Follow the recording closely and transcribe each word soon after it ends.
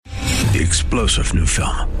The explosive new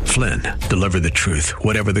film, Flynn, deliver the truth,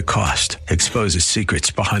 whatever the cost, exposes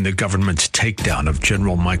secrets behind the government's takedown of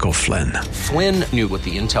General Michael Flynn. Flynn knew what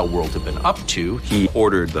the intel world had been up to. He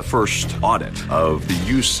ordered the first audit of the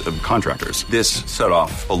use of contractors. This set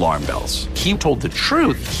off alarm bells. He told the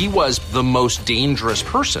truth. He was the most dangerous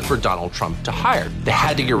person for Donald Trump to hire. They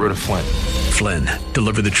had to get rid of Flynn. Flynn,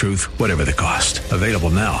 deliver the truth, whatever the cost. Available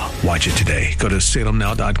now. Watch it today. Go to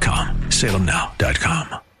salemnow.com.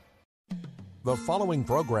 salemnow.com. The following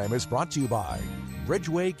program is brought to you by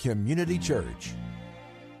Bridgeway Community Church.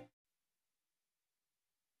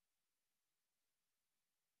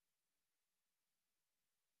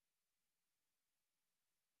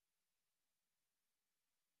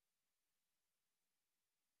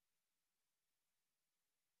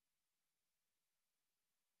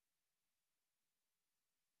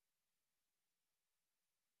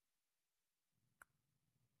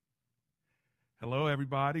 Hello,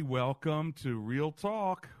 everybody. Welcome to Real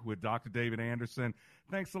Talk with Dr. David Anderson.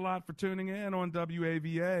 Thanks a lot for tuning in on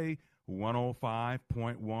WAVA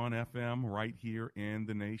 105.1 FM right here in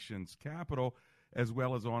the nation's capital, as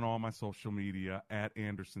well as on all my social media. At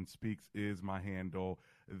Anderson Speaks is my handle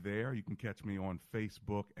there. You can catch me on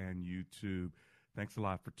Facebook and YouTube. Thanks a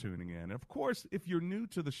lot for tuning in. And of course, if you're new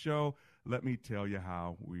to the show, let me tell you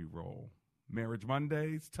how we roll. Marriage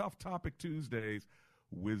Mondays, Tough Topic Tuesdays,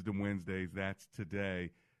 Wisdom Wednesdays, that's today,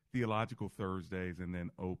 Theological Thursdays, and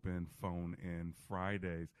then Open Phone In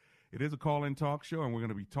Fridays. It is a call-in talk show, and we're going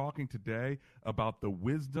to be talking today about the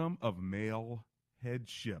wisdom of male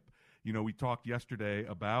headship. You know, we talked yesterday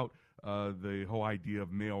about the whole idea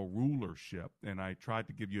of male rulership, and I tried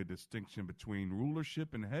to give you a distinction between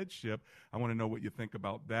rulership and headship. I want to know what you think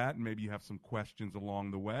about that, and maybe you have some questions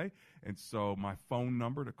along the way. And so my phone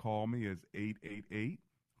number to call me is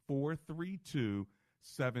 888-432-7434.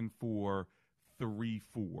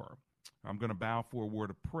 I'm going to bow for a word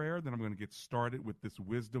of prayer, then I'm going to get started with this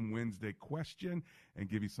Wisdom Wednesday question and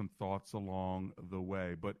give you some thoughts along the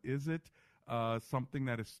way. But is it something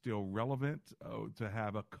that is still relevant to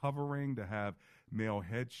have a covering, to have male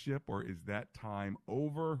headship, or is that time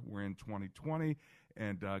over? We're in 2020,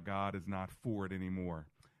 and God is not for it anymore.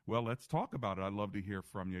 Well, let's talk about it. I'd love to hear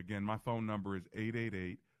from you. Again, my phone number is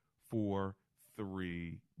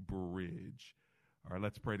 888-43-BRIDGE. All right,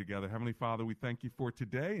 let's pray together. Heavenly Father, we thank you for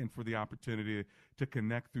today and for the opportunity to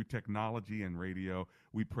connect through technology and radio.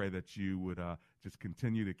 We pray that you would just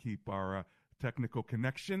continue to keep our technical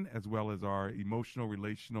connection as well as our emotional,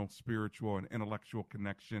 relational, spiritual, and intellectual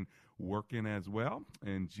connection working as well.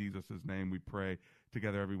 In Jesus' name we pray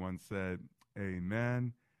together. Everyone said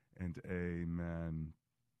amen and amen.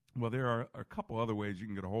 Well, there are a couple other ways you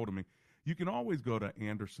can get a hold of me. You can always go to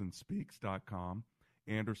AndersonSpeaks.com.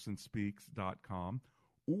 AndersonSpeaks.com,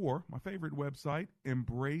 or my favorite website,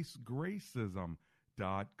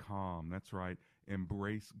 EmbraceGracism.com. That's right,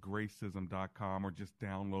 EmbraceGracism.com, or just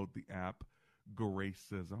download the app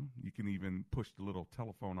Gracism. You can even push the little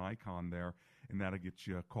telephone icon there, and that'll get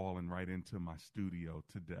you calling right into my studio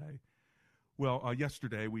today. Well,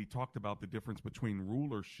 yesterday we talked about the difference between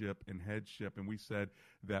rulership and headship, and we said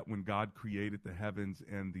that when God created the heavens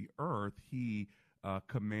and the earth, he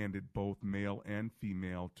commanded both male and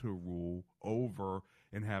female to rule over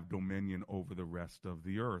and have dominion over the rest of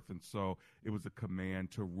the earth. And so it was a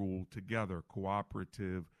command to rule together,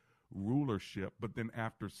 cooperative rulership. But then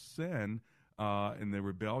after sin and the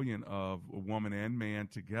rebellion of woman and man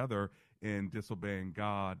together in disobeying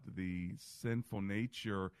God, the sinful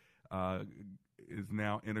nature is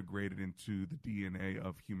now integrated into the DNA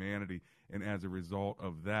of humanity. And as a result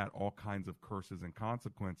of that, all kinds of curses and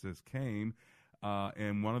consequences came.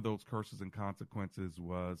 And one of those curses and consequences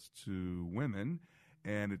was to women.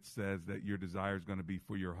 And it says that your desire is going to be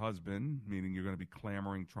for your husband, meaning you're going to be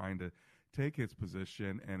clamoring, trying to take his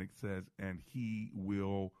position. And it says, and he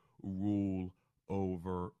will rule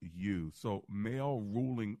over you. So male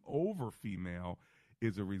ruling over female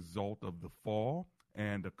is a result of the fall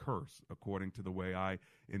and a curse, according to the way I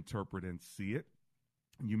interpret and see it.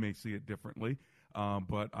 You may see it differently,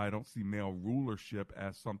 but I don't see male rulership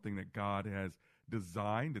as something that God has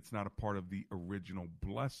designed. It's not a part of the original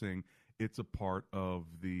blessing. It's a part of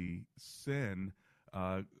the sin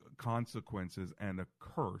consequences and a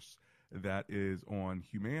curse that is on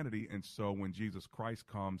humanity. And so when Jesus Christ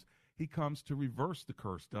comes, he comes to reverse the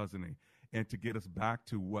curse, doesn't he? And to get us back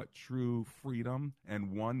to what true freedom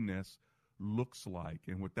and oneness looks like.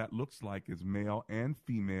 And what that looks like is male and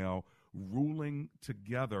female ruling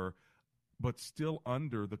together, but still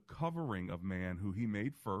under the covering of man, who he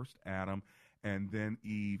made first, Adam, and then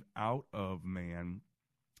Eve out of man.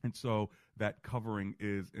 And so that covering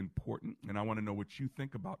is important. And I want to know what you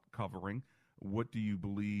think about covering. What do you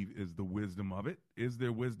believe is the wisdom of it? Is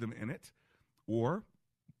there wisdom in it? Or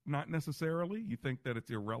not necessarily? You think that it's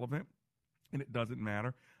irrelevant and it doesn't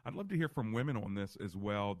matter? I'd love to hear from women on this as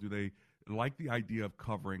well. Do they like the idea of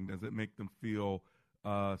covering? Does it make them feel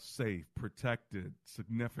safe, protected,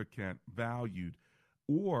 significant, valued?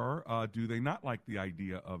 Or do they not like the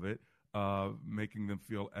idea of it, making them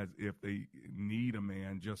feel as if they need a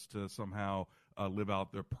man just to somehow live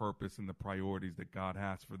out their purpose and the priorities that God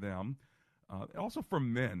has for them? Also for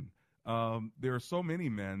men, there are so many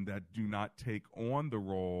men that do not take on the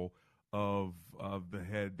role of the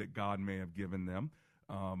head that God may have given them.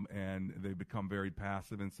 And they become very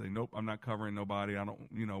passive and say, nope, I'm not covering nobody. I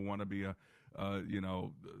don't, want to be a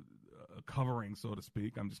covering, so to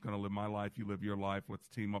speak. I'm just going to live my life. You live your life. Let's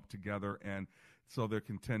team up together. And so there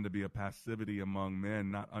can tend to be a passivity among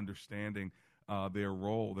men, not understanding their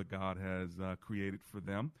role that God has created for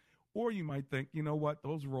them. Or you might think, you know what,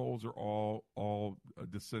 those roles are all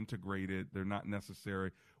disintegrated. They're not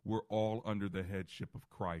necessary. We're all under the headship of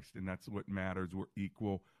Christ, and that's what matters. We're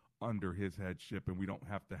equal under his headship, and we don't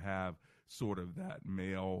have to have sort of that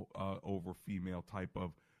male over female type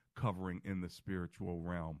of covering in the spiritual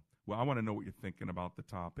realm. Well, I want to know what you're thinking about the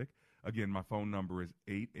topic. Again, my phone number is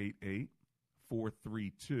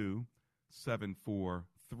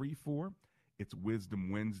 888-432-7434. It's Wisdom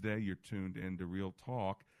Wednesday. You're tuned into Real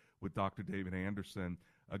Talk with Dr. David Anderson.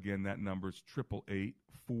 Again, that number is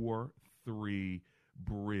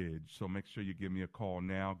 888-43-BRIDGE. So make sure you give me a call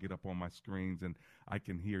now. Get up on my screens and I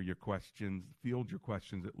can hear your questions, field your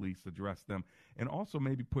questions at least, address them, and also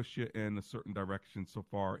maybe push you in a certain direction so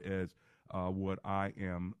far as what I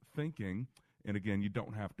am thinking. And again, you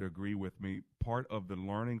don't have to agree with me. Part of the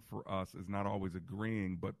learning for us is not always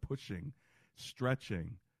agreeing, but pushing,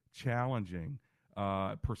 stretching, challenging,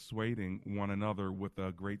 persuading one another with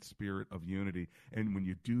a great spirit of unity. And when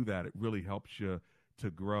you do that, it really helps you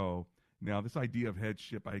to grow. Now, this idea of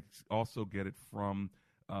headship, I also get it from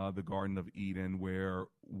the Garden of Eden, where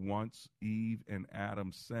once Eve and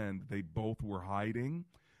Adam sinned, they both were hiding,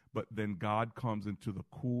 but then God comes into the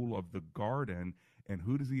cool of the garden, and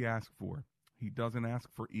who does he ask for? He doesn't ask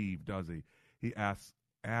for Eve, does he? He asks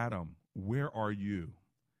Adam, where are you?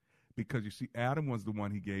 Because you see, Adam was the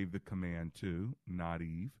one he gave the command to, not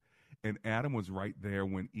Eve. And Adam was right there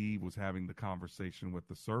when Eve was having the conversation with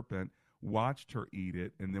the serpent, watched her eat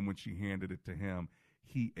it, and then when she handed it to him,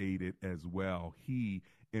 he ate it as well. He,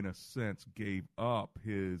 in a sense, gave up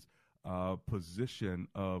his position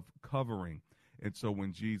of covering. And so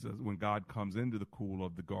when God comes into the cool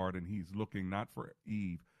of the garden, he's looking not for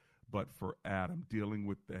Eve, but for Adam, dealing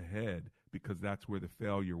with the head, because that's where the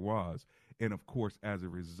failure was. And of course, as a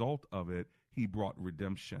result of it, he brought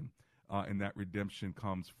redemption. And that redemption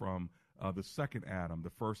comes from the second Adam. The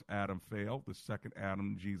first Adam failed. The second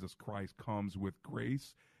Adam, Jesus Christ, comes with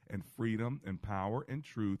grace and freedom and power and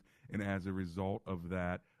truth. And as a result of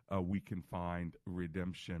that, we can find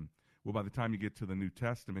redemption. Well, by the time you get to the New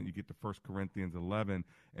Testament, you get to 1 Corinthians 11,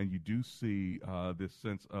 and you do see this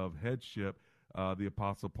sense of headship. The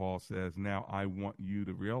Apostle Paul says, now I want you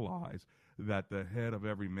to realize that the head of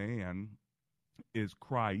every man is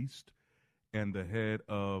Christ, and the head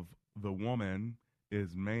of the woman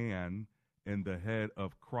is man, and the head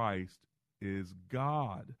of Christ is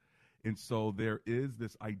God. And so there is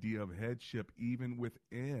this idea of headship even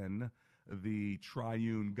within the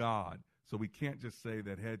triune God. So we can't just say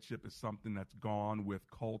that headship is something that's gone with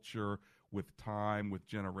culture, with time, with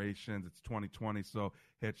generations. It's 2020, so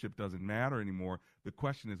headship doesn't matter anymore. The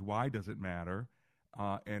question is, why does it matter?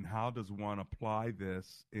 And how does one apply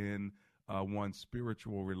this in one's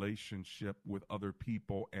spiritual relationship with other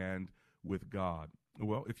people and with God?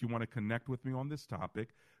 Well, if you want to connect with me on this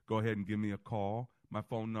topic, go ahead and give me a call. My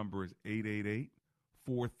phone number is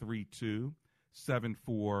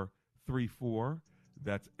 888-432-7434.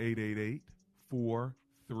 That's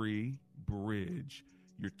 888-43-BRIDGE.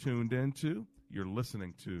 You're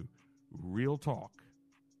listening to Real Talk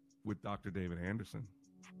with Dr. David Anderson.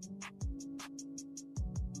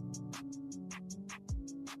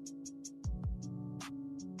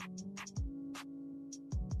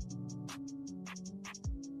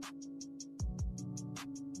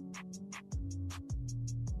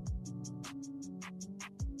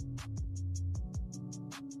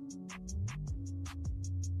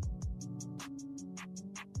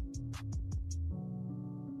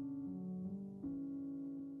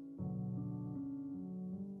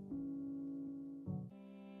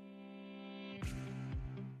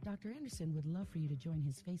 Dr. Anderson would love for you to join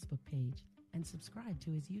his Facebook page and subscribe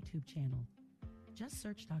to his YouTube channel. Just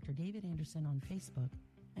search Dr. David Anderson on Facebook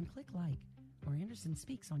and click like or Anderson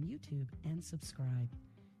Speaks on YouTube and subscribe.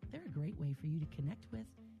 They're a great way for you to connect with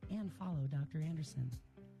and follow Dr. Anderson.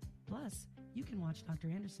 Plus, you can watch Dr.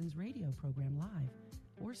 Anderson's radio program live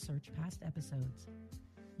or search past episodes.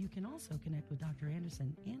 You can also connect with Dr.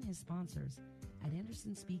 Anderson and his sponsors at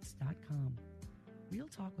AndersonSpeaks.com. Real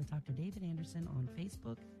Talk with Dr. David Anderson on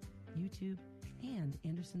Facebook, YouTube, and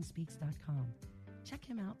AndersonSpeaks.com. Check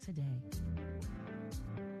him out today.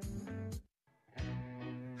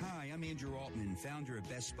 Hi, I'm Andrew Altman, founder of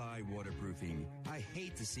Best Buy Waterproofing. I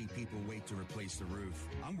hate to see people wait to replace the roof.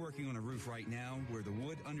 I'm working on a roof right now where the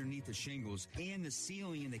wood underneath the shingles and the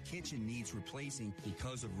ceiling in the kitchen needs replacing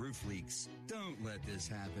because of roof leaks. Don't let this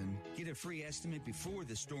happen. Get a free estimate before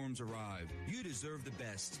the storms arrive. You deserve the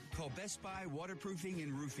best. Call Best Buy Waterproofing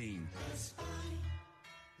and Roofing. Best Buy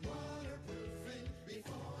Waterproofing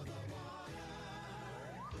before the water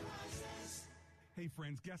rises. Hey,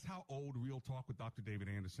 friends, guess how old Real Talk with Dr. David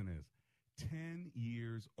Anderson is? 10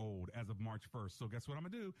 years old as of March 1st. So guess what I'm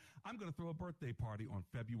going to do? I'm going to throw a birthday party on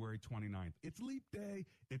February 29th. It's Leap Day.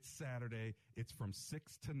 It's Saturday. It's from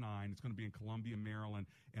 6 to 9. It's going to be in Columbia, Maryland,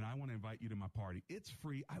 and I want to invite you to my party. It's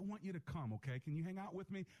free. I want you to come, okay? Can you hang out with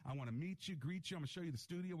me? I want to meet you, greet you. I'm going to show you the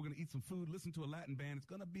studio. We're going to eat some food, listen to a Latin band. It's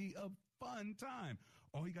going to be a fun time.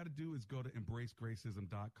 All you got to do is go to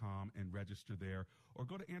embracegracism.com and register there, or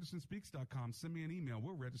go to andersonspeaks.com. Send me an email.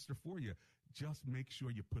 We'll register for you. Just make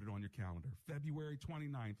sure you put it on your calendar. February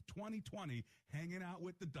 29th, 2020, hanging out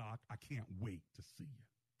with the doc. I can't wait to see you.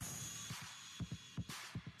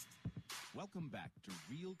 Welcome back to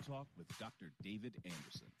Real Talk with Dr. David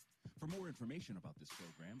Anderson. For more information about this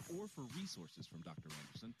program or for resources from Dr.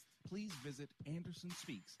 Anderson, please visit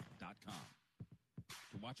andersonspeaks.com.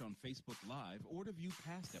 To watch on Facebook Live or to view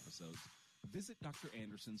past episodes, visit Dr.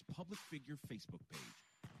 Anderson's public figure Facebook page.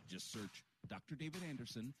 Just search Dr. David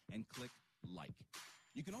Anderson and click like.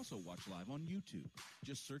 You can also watch live on YouTube.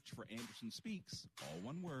 Just search for Anderson Speaks, all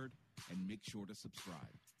one word, and make sure to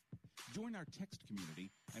subscribe. Join our text community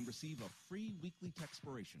and receive a free weekly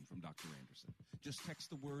textpiration from Dr. Anderson. Just text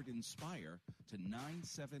the word INSPIRE to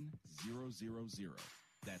 97000.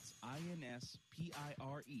 That's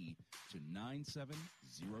INSPIRE to 97000.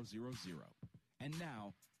 And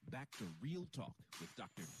now, back to Real Talk with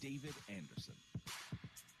Dr. David Anderson.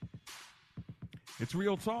 It's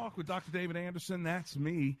Real Talk with Dr. David Anderson. That's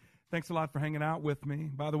me. Thanks a lot for hanging out with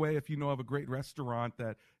me. By the way, if you know of a great restaurant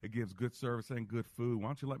that it gives good service and good food, why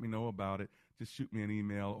don't you let me know about it? Just shoot me an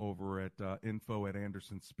email over at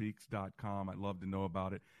info@andersonspeaks.com. I'd love to know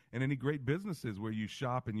about it. And any great businesses where you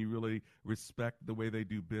shop and you really respect the way they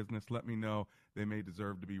do business, let me know. They may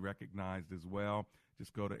deserve to be recognized as well.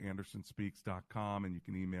 Just go to andersonspeaks.com and you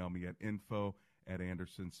can email me at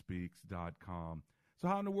info@andersonspeaks.com. So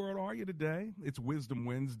how in the world are you today? It's Wisdom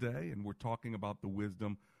Wednesday, and we're talking about the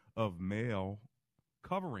wisdom of male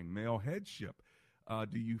covering, male headship.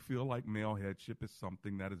 Do you feel like male headship is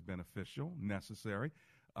something that is beneficial, necessary,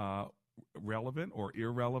 relevant, or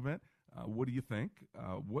irrelevant? What do you think?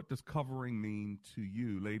 What does covering mean to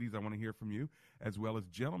you? Ladies, I want to hear from you, as well as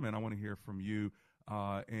gentlemen, I want to hear from you.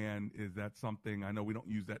 And is that something, I know we don't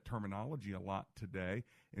use that terminology a lot today,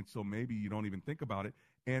 and so maybe you don't even think about it,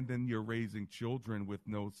 and then you're raising children with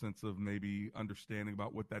no sense of maybe understanding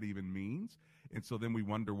about what that even means, and so then we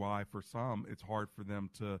wonder why for some it's hard for them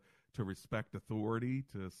to respect authority,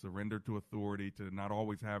 to surrender to authority, to not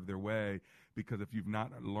always have their way, because if you've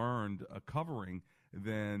not learned a covering,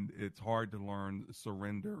 then it's hard to learn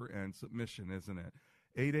surrender and submission, isn't it?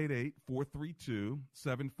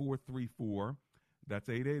 888-432-7434. That's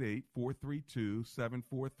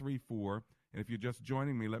 888-432-7434. And if you're just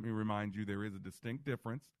joining me, let me remind you there is a distinct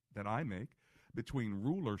difference that I make between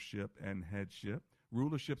rulership and headship.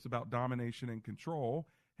 Rulership's about domination and control.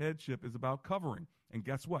 Headship is about covering. And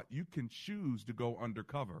guess what? You can choose to go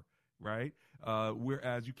undercover, right?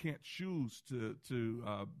 Whereas you can't choose to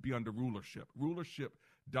be under rulership. Rulership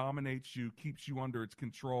dominates you, keeps you under its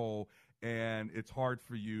control, and it's hard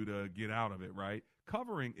for you to get out of it, right?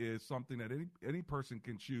 Covering is something that any person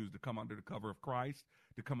can choose to come under the cover of Christ,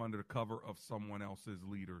 to come under the cover of someone else's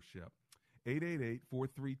leadership.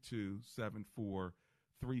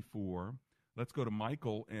 888-432-7434. Let's go to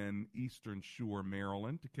Michael in Eastern Shore,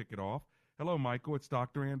 Maryland, to kick it off. Hello, Michael. It's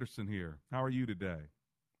Dr. Anderson here. How are you today?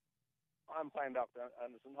 I'm fine, Dr.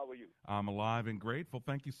 Anderson. How are you? I'm alive and grateful.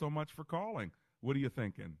 Thank you so much for calling. What are you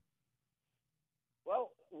thinking?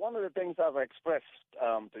 Well, one of the things I've expressed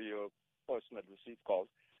to your person that received calls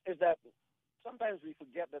is that sometimes we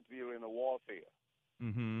forget that we are in a warfare.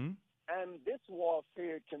 Mm-hmm. And this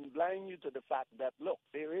warfare can blind you to the fact that, look,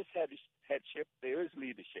 there is headship, there is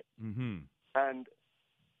leadership. Mm-hmm. And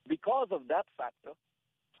because of that factor,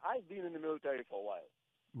 I've been in the military for a while.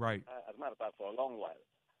 Right. As a matter of fact, for a long while.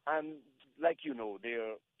 And like you know, there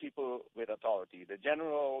are people with authority, the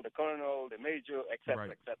general, the colonel, the major, etc.,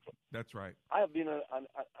 Right. etc. That's right. I have been an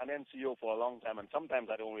NCO for a long time, and sometimes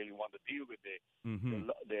I don't really want to deal with the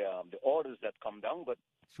orders that come down, but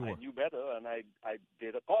Sure. I knew better, and I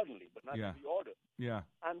did accordingly, but not Yeah. to the order. Yeah.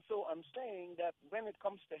 And so I'm saying that when it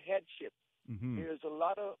comes to headship, Mm-hmm. there's a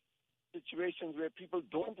lot of situations where people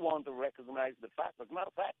don't want to recognize the fact. As a matter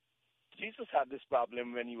of fact, Jesus had this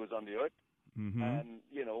problem when he was on the earth. Mm-hmm. And,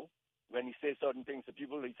 you know, when he says certain things to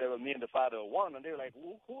people, he said, well, me and the Father are one. And they're like,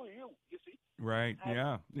 who are you? You see? Right.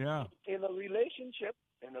 And Yeah. In a relationship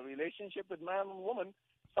with man and woman,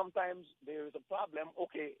 sometimes there is a problem.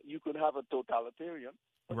 Okay, you could have a totalitarian.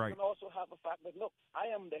 But Right. you can also have a fact that, look, I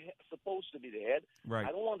am supposed to be the head. Right.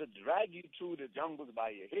 I don't want to drag you through the jungles by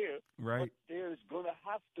your hair. Right. But there's going to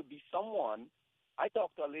have to be someone. I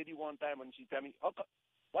talked to a lady one time, and she told me,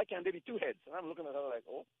 why can't there be two heads? And I'm looking at her like,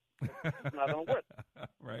 it's not going to work.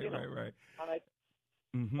 Right. You know? Right. And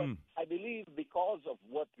but I believe because of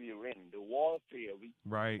what we're in, the warfare, we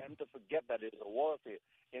Right. tend to forget that it's a warfare.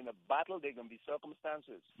 In a battle, there can be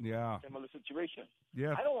circumstances. Yeah. Similar situation.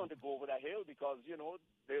 Yeah. I don't want to go over that hill because, you know,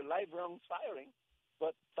 they're live rounds firing,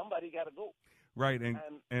 but somebody got to go. Right.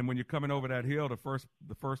 And when you're coming over that hill, the first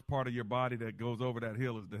part of your body that goes over that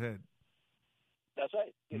hill is the head. That's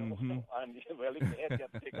right. You know, Mm-hmm. and well, if the head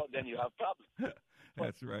gets taken out, then you have problems.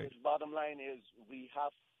 That's right. The bottom line is we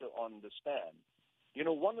have to understand. You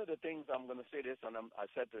know, one of the things I'm going to say this, and I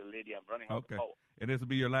said to the lady, I'm running out Okay. of power. And this will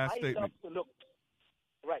be your last statement. I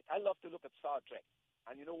love to look at Star Trek.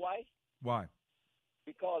 And you know why? Why?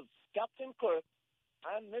 Because Captain Kirk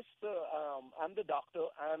and and the doctor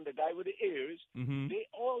and the guy with the ears, Mm-hmm. they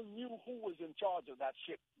all knew who was in charge of that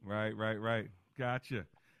ship. Right. Gotcha.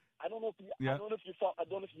 I don't know if you, Yeah. I don't know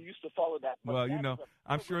if you used to follow that. but Well, you that know, is a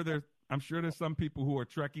I'm sure there's some people who are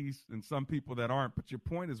Trekkies and some people that aren't, but your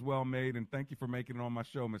point is well made, and thank you for making it on my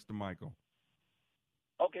show, Mr. Michael.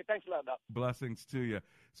 Okay, thanks a lot, Doc. Blessings to you.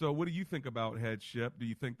 So what do you think about headship? Do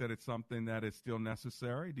you think that it's something that is still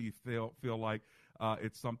necessary? Do you feel like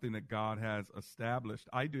it's something that God has established?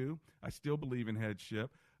 I do. I still believe in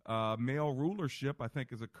headship. Male rulership, I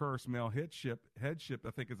think, is a curse. Male headship, I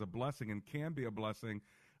think, is a blessing and can be a blessing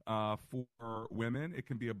for women. It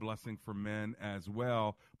can be a blessing for men as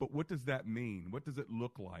well. But what does that mean? What does it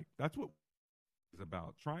look like? That's what is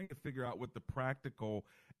about, trying to figure out what the practical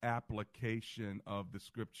application of the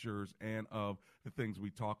scriptures and of the things we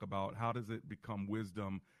talk about. How does it become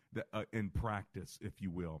wisdom that, in practice, if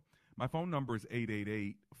you will? My phone number is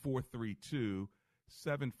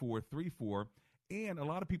 888-432-7434. And a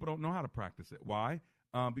lot of people don't know how to practice it. Why?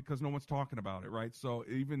 Because no one's talking about it, right? So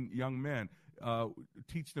even young men,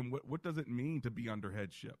 teach them what does it mean to be under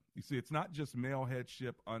headship. You see, it's not just male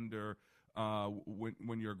headship under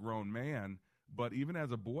when you're a grown man, but even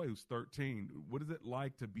as a boy who's 13, what is it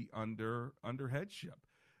like to be under headship?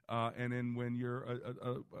 And then when you're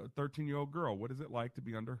a 13-year-old girl, what is it like to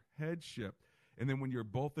be under headship? And then when you're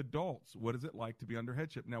both adults, what is it like to be under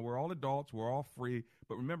headship? Now, we're all adults, we're all free,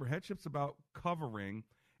 but remember, headship's about covering,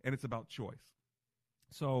 and it's about choice.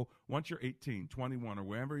 So once you're 18, 21, or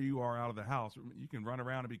wherever you are out of the house, you can run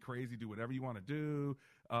around and be crazy, do whatever you want to do,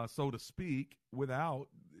 so to speak, without,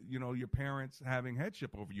 your parents having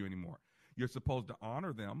headship over you anymore. You're supposed to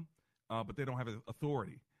honor them, but they don't have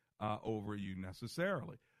authority over you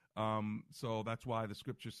necessarily. So that's why the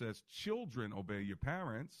scripture says, children, obey your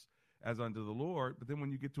parents as unto the Lord. But then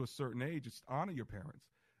when you get to a certain age, it's honor your parents,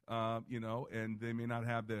 and they may not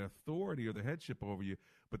have the authority or the headship over you,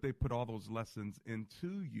 but they put all those lessons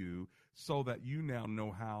into you so that you now know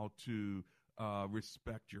how to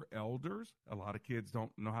respect your elders. A lot of kids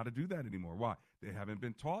don't know how to do that anymore. Why? They haven't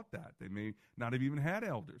been taught that. They may not have even had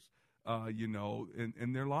elders,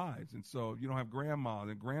 in their lives. And so you don't have grandmas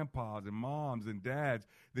and grandpas and moms and dads.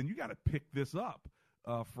 Then you got to pick this up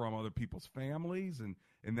from other people's families and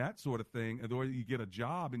that sort of thing. Or you get a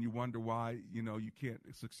job and you wonder why, you can't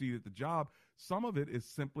succeed at the job. Some of it is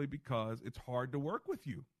simply because it's hard to work with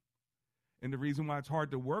you. And the reason why it's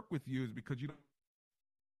hard to work with you is because you don't,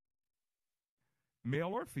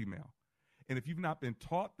 male or female. And if you've not been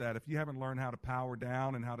taught that, if you haven't learned how to power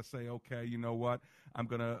down and how to say, okay, you know what, I'm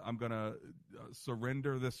gonna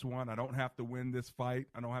surrender this one. I don't have to win this fight.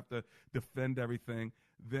 I don't have to defend everything.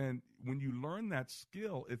 Then when you learn that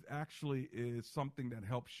skill, it actually is something that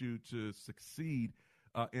helps you to succeed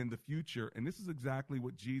in the future. And this is exactly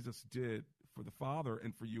what Jesus did for the Father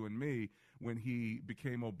and for you and me when he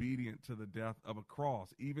became obedient to the death of a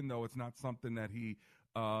cross, even though it's not something that he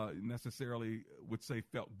necessarily would say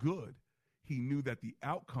felt good. He knew that the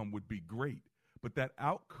outcome would be great. but that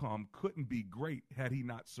outcome couldn't be great had he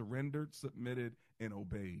not surrendered, submitted, and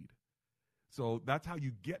obeyed. So that's how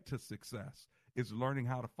you get to success, is learning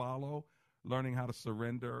how to follow, learning how to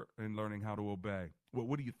surrender, and learning how to obey. Well,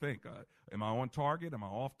 what do you think? Am I on target? Am I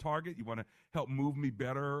off target? You want to help move me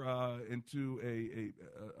better into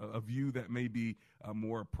a view that may be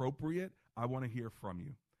more appropriate? I want to hear from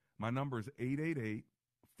you. My number is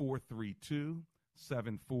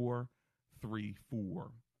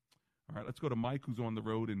 888-432-7434. All right, let's go to Mike, who's on the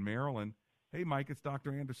road in Maryland. Hey, Mike, it's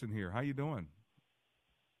Dr. Anderson here. How you doing?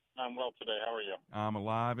 I'm well today. How are you? I'm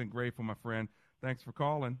alive and grateful, my friend. Thanks for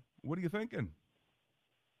calling. What are you thinking?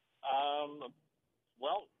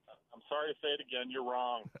 Well, I'm sorry to say it again. You're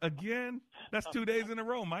wrong. Again? That's 2 days in a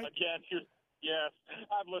row, Mike. Again, yes.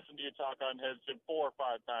 I've listened to you talk on headship 4 or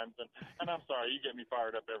 5 times, and I'm sorry. You get me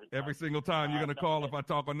fired up every time. Every single time you're going to call if I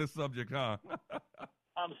talk on this subject, huh?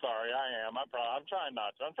 I'm sorry. I am. I'm trying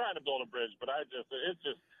not to. I'm trying to build a bridge, but it's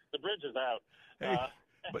just the bridge is out. Hey,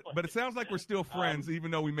 but it sounds like we're still friends, even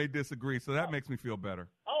though we may disagree, so that makes me feel better.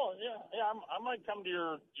 Oh, yeah. I might come to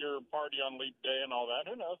your party on Leap Day and all that.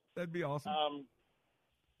 Who knows? That'd be awesome.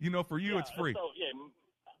 For you, it's free. So,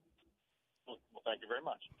 well, thank you very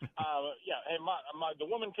much. Hey, the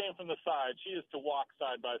woman came from the side. She is to walk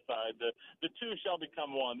side by side. The two shall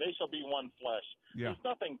become one. They shall be one flesh. Yeah. There's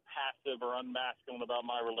nothing passive or unmasculine about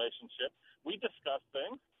my relationship. We discuss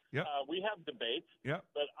things. Yep. We have debates. Yep.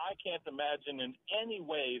 But I can't imagine in any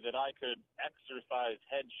way that I could exercise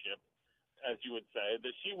headship, as you would say,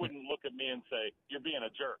 that she wouldn't look at me and say, "You're being a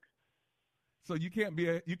jerk." So you can't be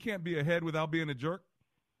a head without being a jerk?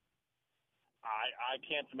 I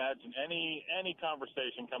can't imagine any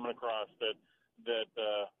conversation coming across that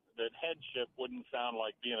headship wouldn't sound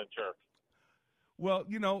like being a jerk. Well,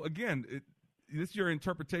 again, this is your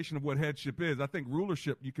interpretation of what headship is. I think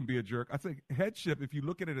rulership, you can be a jerk. I think headship, if you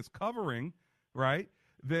look at it as covering, right,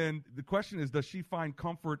 then the question is, does she find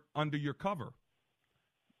comfort under your cover?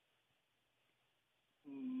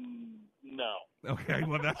 No. Okay,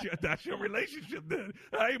 well, that's your relationship then.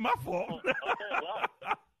 That ain't my fault. Okay,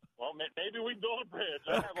 well, maybe we build a bridge.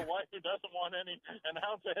 I have a wife who doesn't want an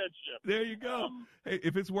ounce of headship. There you go. Hey,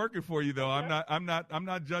 if it's working for you, though, okay. I'm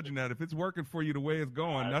not judging that. If it's working for you the way it's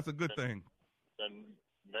going, that's a good thing. Been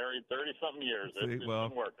married 30-something years. It's been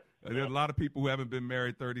working. There's a lot of people who haven't been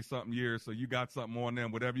married 30-something years, so you got something on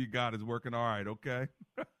them. Whatever you got is working all right, okay?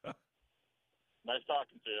 Nice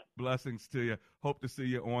talking to you. Blessings to you. Hope to see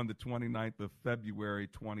you on the 29th of February,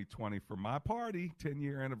 2020 for my party,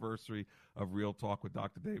 10-year anniversary of Real Talk with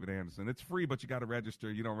Dr. David Anderson. It's free, but you got to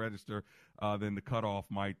register. You don't register, then the cutoff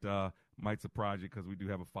might surprise you because we do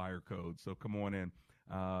have a fire code. So come on in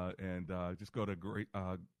and just go to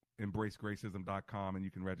embracegracism.com and you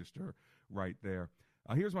can register right there.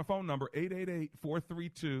 Here's my phone number,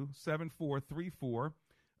 888-432-7434.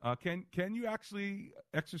 Can you actually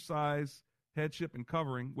exercise headship and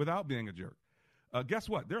covering without being a jerk? Guess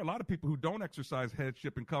what? There are a lot of people who don't exercise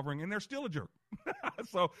headship and covering, and they're still a jerk.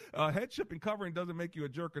 So headship and covering doesn't make you a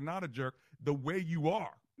jerk or not a jerk. The way you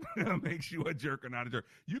are makes you a jerk or not a jerk.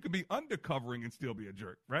 You can be undercovering and still be a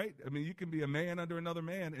jerk, right? I mean, you can be a man under another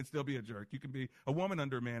man and still be a jerk. You can be a woman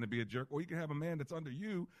under a man and be a jerk, or you can have a man that's under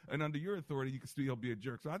you and under your authority. You can still be a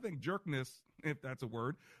jerk. So I think jerkness, if that's a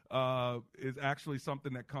word, is actually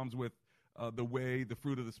something that comes with the way the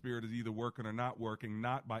fruit of the Spirit is either working or not working,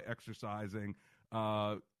 not by exercising,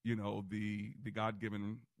 the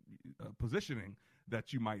God-given positioning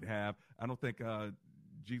that you might have. I don't think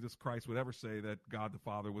Jesus Christ would ever say that God the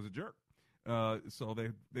Father was a jerk. So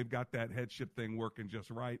they've got that headship thing working just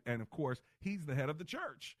right. And, of course, he's the head of the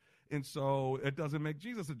church. And so it doesn't make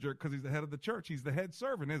Jesus a jerk because he's the head of the church. He's the head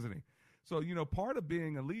servant, isn't he? So, part of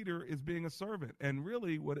being a leader is being a servant. And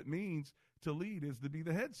really what it means to lead is to be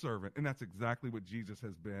the head servant. And that's exactly what Jesus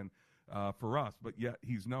has been for us. But yet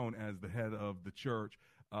he's known as the head of the church,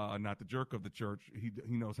 not the jerk of the church. He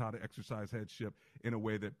knows how to exercise headship in a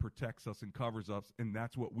way that protects us and covers us. And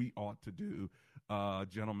that's what we ought to do,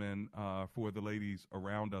 gentlemen, for the ladies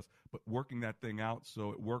around us. But working that thing out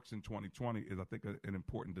so it works in 2020 is, I think, an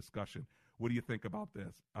important discussion. What do you think about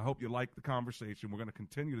this? I hope you like the conversation. We're going to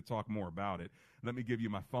continue to talk more about it. Let me give you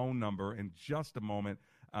my phone number in just a moment.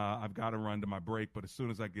 I've got to run to my break, but as soon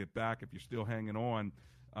as I get back, if you're still hanging on,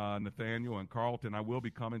 Nathaniel and Carlton, I will be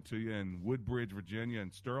coming to you in Woodbridge, Virginia,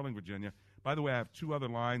 and Sterling, Virginia. By the way, I have 2 other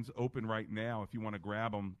lines open right now if you want to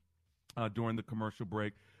grab them during the commercial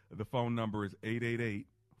break. The phone number is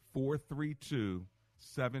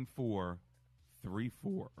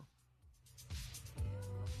 888-432-7434.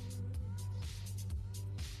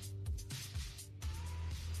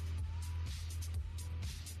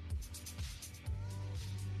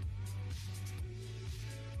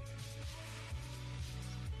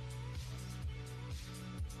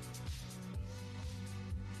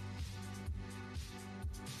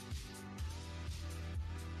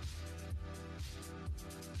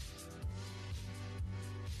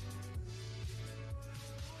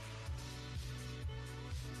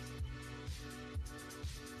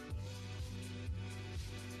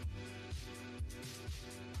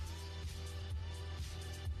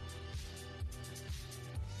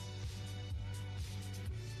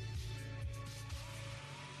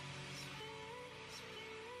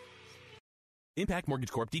 Impact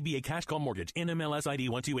Mortgage Corp. DBA Cash Call Mortgage. NMLS ID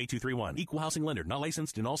 128231. Equal housing lender. Not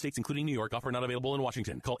licensed in all states including New York. Offer not available in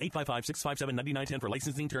Washington. Call 855-657-9910 for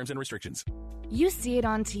licensing terms and restrictions. You see it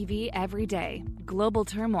on TV every day. Global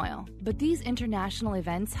turmoil. But these international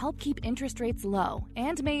events help keep interest rates low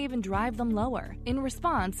and may even drive them lower. In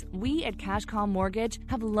response, we at Cash Call Mortgage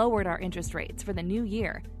have lowered our interest rates for the new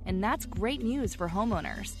year. And that's great news for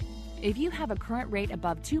homeowners. If you have a current rate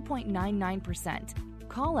above 2.99%,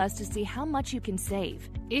 call us to see how much you can save.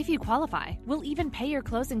 If you qualify, we'll even pay your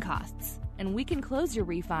closing costs. And we can close your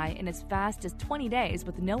refi in as fast as 20 days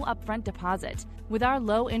with no upfront deposit. With our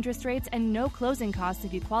low interest rates and no closing costs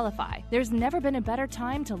if you qualify, there's never been a better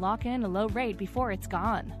time to lock in a low rate before it's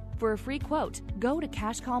gone. For a free quote, go to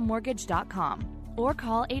cashcallmortgage.com or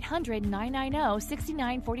call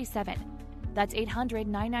 800-990-6947. That's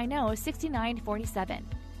 800-990-6947.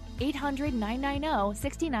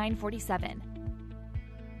 800-990-6947.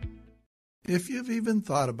 If you've even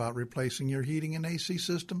thought about replacing your heating and AC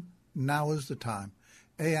system, now is the time.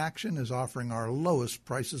 A-Action is offering our lowest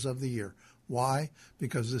prices of the year. Why?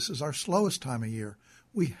 Because this is our slowest time of year.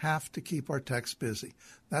 We have to keep our techs busy.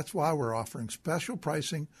 That's why we're offering special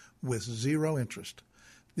pricing with zero interest.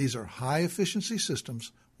 These are high-efficiency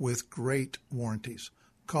systems with great warranties.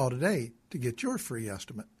 Call today to get your free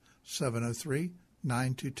estimate.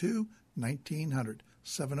 703-922-1900.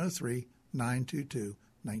 703-922-1900.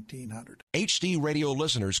 1900. HD radio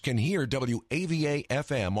listeners can hear WAVA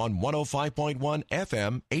FM on 105.1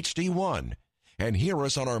 FM HD1 and hear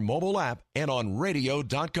us on our mobile app and on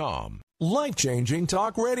radio.com. Life-changing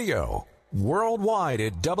talk radio. Worldwide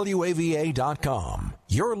at WAVA.com.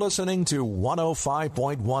 You're listening to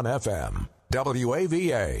 105.1 FM.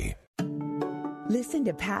 WAVA. Listen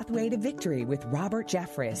to Pathway to Victory with Robert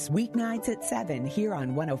Jeffress, weeknights at 7 here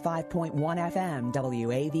on 105.1 FM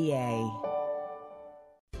WAVA.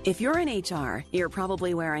 If you're in HR, you're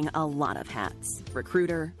probably wearing a lot of hats.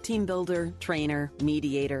 Recruiter, team builder, trainer,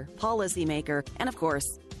 mediator, policymaker, and of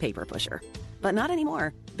course, paper pusher. But not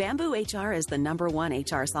anymore. Bamboo HR is the #1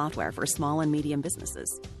 HR software for small and medium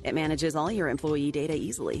businesses. It manages all your employee data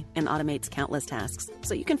easily and automates countless tasks,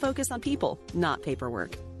 so you can focus on people, not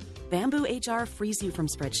paperwork. Bamboo HR frees you from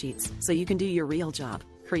spreadsheets, so you can do your real job,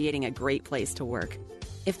 creating a great place to work.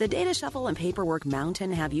 If the data shuffle and paperwork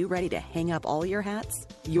mountain have you ready to hang up all your hats,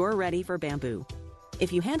 you're ready for Bamboo.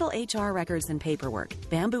 If you handle HR records and paperwork,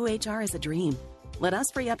 Bamboo HR is a dream. Let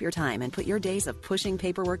us free up your time and put your days of pushing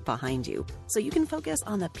paperwork behind you so you can focus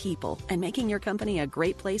on the people and making your company a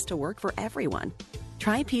great place to work for everyone.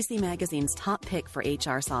 Try PC Magazine's top pick for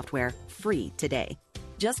HR software free today.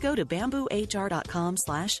 Just go to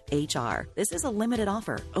bamboohr.com/HR. This is a limited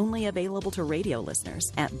offer, only available to radio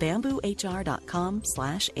listeners at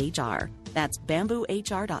bamboohr.com/HR. That's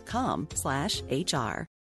bamboohr.com/HR.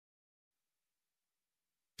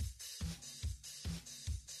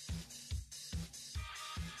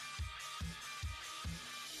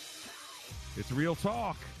 It's Real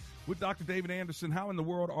Talk with Dr. David Anderson. How in the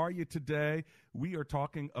world are you today? We are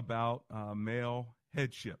talking about male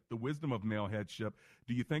headship, the wisdom of male headship.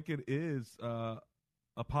 Do you think it is a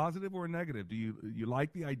positive or a negative? Do you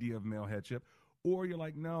like the idea of male headship? Or you're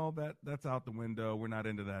like, no, that's out the window. We're not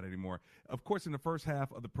into that anymore. Of course, in the first half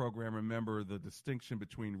of the program, remember the distinction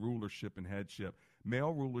between rulership and headship.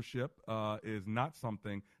 Male rulership is not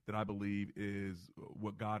something that I believe is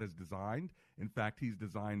what God has designed. In fact, he's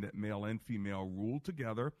designed that male and female rule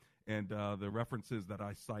together. And the references that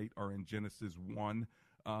I cite are in Genesis 1,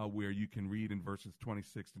 where you can read in verses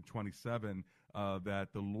 26 and 27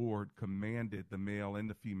 that the Lord commanded the male and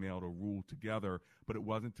the female to rule together. But it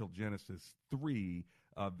wasn't until Genesis 3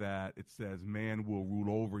 that it says man will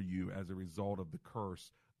rule over you as a result of the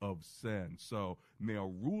curse of sin. So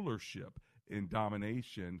male rulership in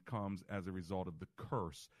domination comes as a result of the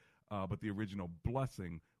curse. But the original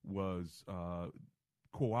blessing was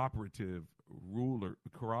cooperative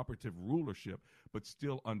rulership, but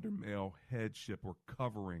still under male headship or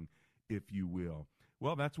covering, if you will.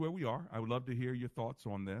 Well, that's where we are. I would love to hear your thoughts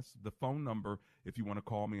on this. The phone number, if you want to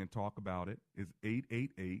call me and talk about it, is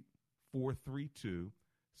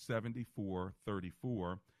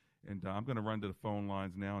 888-432-7434. And I'm going to run to the phone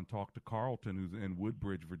lines now and talk to Carlton, who's in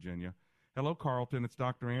Woodbridge, Virginia. Hello, Carlton. It's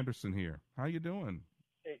Dr. Anderson here. How you doing?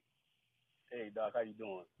 Hey, Doc. How you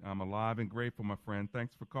doing? I'm alive and grateful, my friend.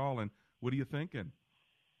 Thanks for calling. What are you thinking?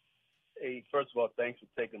 Hey, first of all, thanks for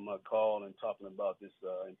taking my call and talking about this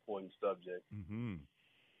important subject. Mm-hmm.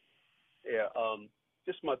 Yeah,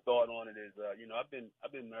 just my thought on it is, I've been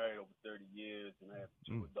married over 30 years and I have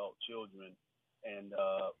two adult children, and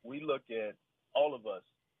we look at, all of us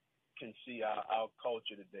can see our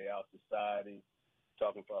culture today, our society,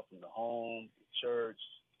 talking about from the home, the church,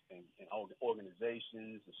 and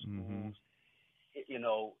organizations, the schools. You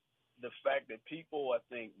know, the fact that people, I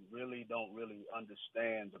think, really don't really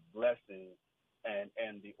understand the blessing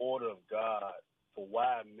and the order of God for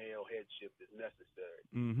why male headship is necessary.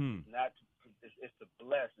 It's to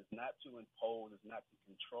bless. It's not to impose. It's not to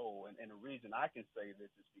control. And the reason I can say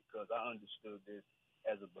this is because I understood this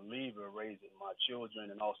as a believer, raising my children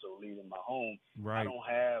and also leading my home. Right. I don't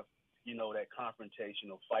have, you know, that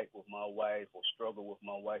confrontational fight with my wife or struggle with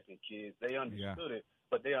my wife and kids. They understood it,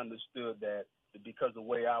 but they understood that because the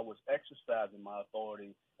way I was exercising my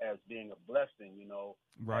authority as being a blessing, you know,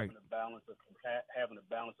 having a balance of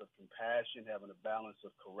compassion, having a balance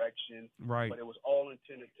of correction. Right. But it was all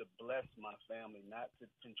intended to bless my family, not to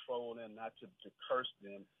control them, not to curse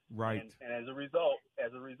them. Right. And as a result,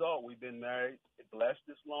 we've been married, blessed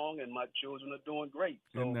this long, and my children are doing great.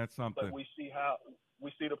 So, Isn't that something? But we see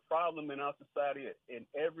the problem in our society in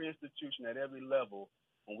every institution at every level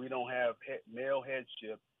when we don't have male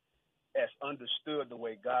headship as understood the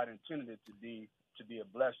way God intended it to be a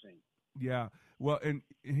blessing. Yeah. Well, and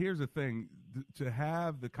here's the thing, to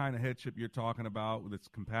have the kind of headship you're talking about that's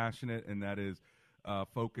compassionate and that is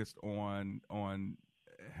focused on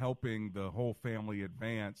helping the whole family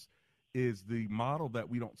advance is the model that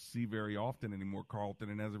we don't see very often anymore, Carlton.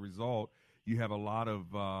 And as a result, you have a lot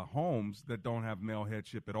of homes that don't have male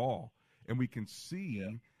headship at all. And we can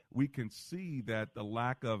see that the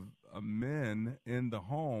lack of men in the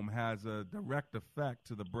home has a direct effect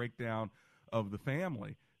to the breakdown of the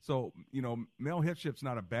family. So, you know, male headship's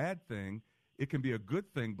not a bad thing. It can be a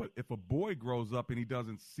good thing, but if a boy grows up and he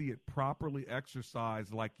doesn't see it properly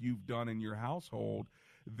exercised like you've done in your household,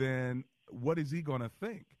 then what is he going to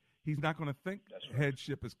think? He's not going to think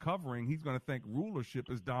headship is covering. He's going to think rulership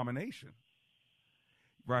is domination.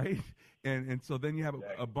 Right? And so then you have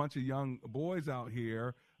a bunch of young boys out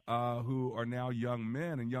here who are now young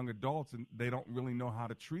men and young adults, and they don't really know how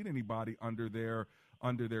to treat anybody under their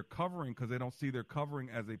covering because they don't see their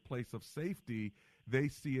covering as a place of safety. They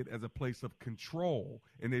see it as a place of control,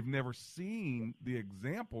 and they've never seen the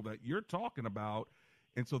example that you're talking about.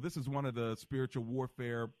 And so this is one of the spiritual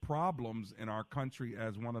warfare problems in our country,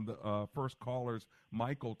 as one of the first callers,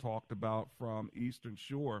 Michael, talked about from Eastern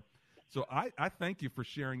Shore. So I thank you for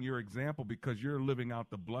sharing your example because you're living out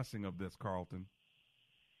the blessing of this, Carlton.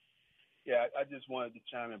 Yeah, I just wanted to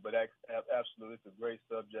chime in, but absolutely, it's a great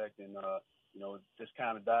subject, and you know, this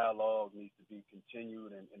kind of dialogue needs to be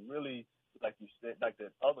continued, and really, like you said, like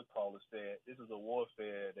the other caller said, this is a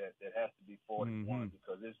warfare that has to be fought and won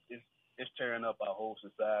because it's tearing up our whole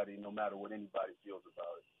society, no matter what anybody feels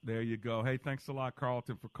about it. There you go. Hey, thanks a lot,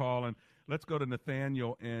 Carlton, for calling. Let's go to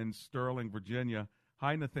Nathaniel in Sterling, Virginia.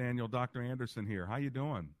 Hi, Nathaniel. Dr. Anderson here. How you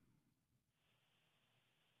doing?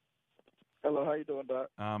 Hello, how you doing, Doc?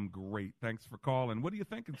 I'm great. Thanks for calling. What are you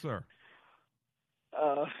thinking, sir?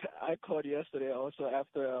 I called yesterday also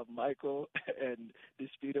after Michael and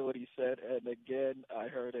disputed what he said, and again I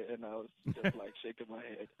heard it and I was just like shaking my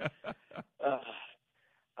head.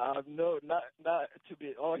 No, not to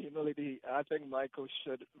be all humility. I think Michael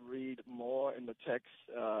should read more in the text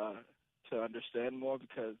to understand more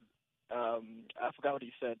because I forgot what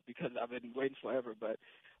he said because I've been waiting forever. But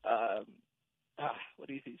what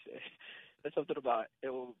did he say? There's something about it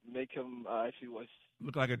will make him if he was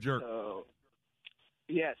look like a jerk.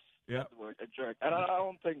 Yes. Yeah. That's the word, a jerk. And I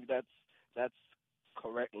don't think that's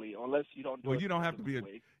correctly, unless you don't. Well, you don't have to be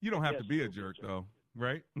a jerk, though,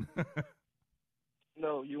 right?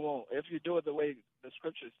 No, you won't. If you do it the way the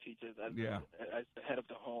scriptures teaches, as the head of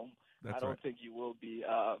the home, I don't think you will be.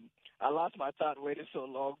 I lost my thought waiting so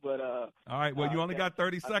long, but all right. Well, you only got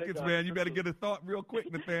 30 seconds, man. You better get a thought real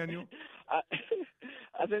quick, Nathaniel. I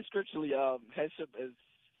think scripturally, headship is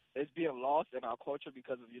being lost in our culture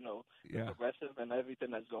because of the progressive and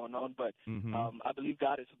everything that's going on. But I believe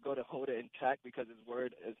God is going to hold it intact because His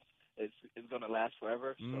word is going to last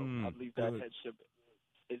forever. So I believe that headship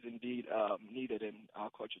is indeed needed in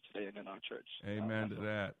our culture today and in our church. Amen to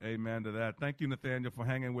that. Amen to that. Thank you, Nathaniel, for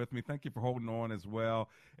hanging with me. Thank you for holding on as well.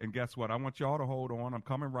 And guess what? I want y'all to hold on. I'm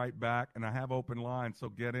coming right back, and I have open lines, so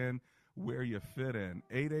get in where you fit in.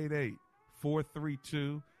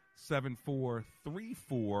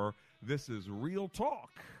 888-432-7434. This is Real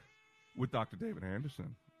Talk with Dr. David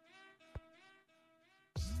Anderson.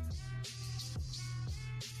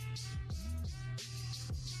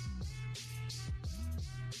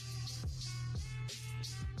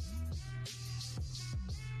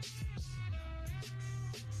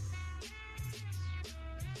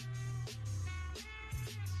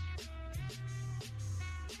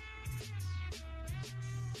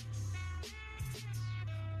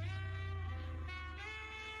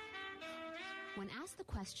 When asked the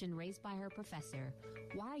question raised by her professor,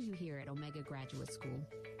 why are you here at Omega Graduate School?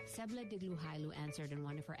 Sebla Digluhailu answered in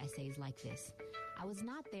one of her essays like this: I was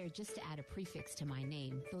not there just to add a prefix to my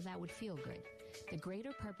name, though that would feel good. The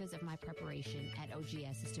greater purpose of my preparation at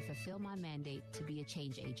OGS is to fulfill my mandate to be a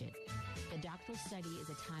change agent. The doctoral study is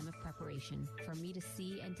a time of preparation for me to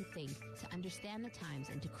see and to think, to understand the times,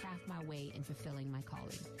 and to craft my way in fulfilling my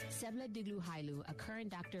calling. Sebla Digluhailu, a current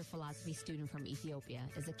Doctor of Philosophy student from Ethiopia,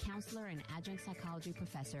 is a counselor and adjunct psychology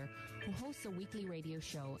professor who hosts a weekly radio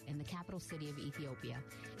show in the capital city of Ethiopia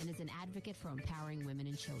and is an advocate for empowering women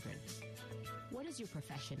and children. What is your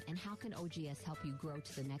profession, and how can OGS help you grow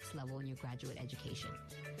to the next level in your graduate education?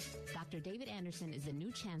 Dr. David Anderson is the new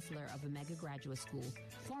chancellor of Omega Graduate School,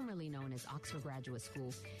 formerly known as Oxford Graduate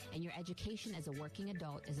School, and your education as a working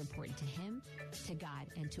adult is important to him, to God,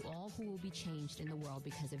 and to all who will be changed in the world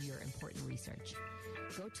because of your important research.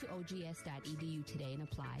 Go to ogs.edu today and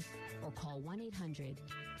apply, or call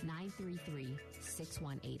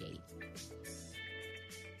 1-800-933-6188.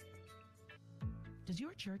 Does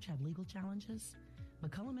your church have legal challenges?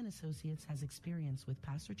 McCullum & Associates has experience with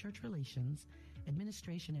pastor-church relations,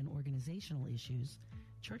 administration and organizational issues,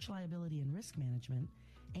 church liability and risk management,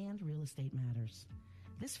 and real estate matters.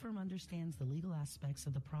 This firm understands the legal aspects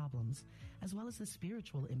of the problems as well as the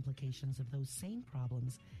spiritual implications of those same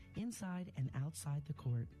problems inside and outside the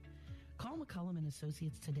court. Call McCullum &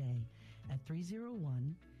 Associates today at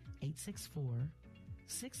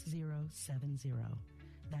 301-864-6070.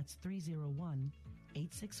 That's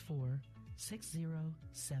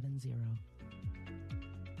 301-864-6070.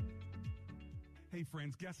 Hey,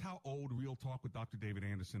 friends, guess how old Real Talk with Dr. David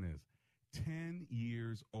Anderson is? 10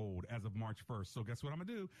 years old as of March 1st. So guess what I'm going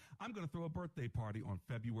to do? I'm going to throw a birthday party on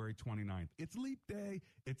February 29th. It's Leap Day.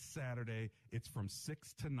 It's Saturday. It's from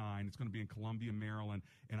 6 to 9. It's going to be in Columbia, Maryland,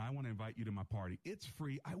 and I want to invite you to my party. It's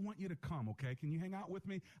free. I want you to come, okay? Can you hang out with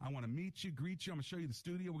me? I want to meet you, greet you. I'm going to show you the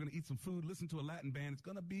studio. We're going to eat some food, listen to a Latin band. It's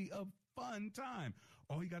going to be a fun time.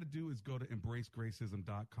 All you got to do is go to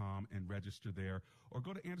embracegracism.com and register there, or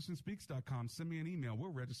go to andersonspeaks.com. Send me an email.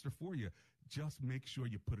 We'll register for you. Just make sure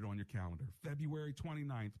you put it on your calendar. February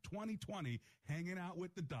 29th, 2020, hanging out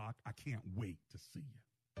with the doc. I can't wait to see you.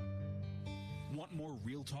 Want more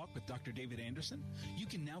Real Talk with Dr. David Anderson? You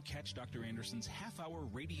can now catch Dr. Anderson's half-hour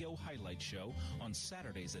radio highlight show on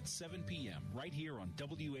Saturdays at 7 p.m. right here on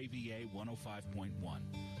WAVA 105.1.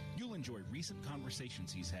 You'll enjoy recent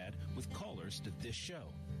conversations he's had with callers to this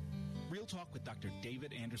show. Real Talk with Dr.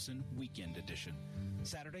 David Anderson, Weekend Edition.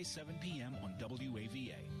 Saturday, 7 p.m. on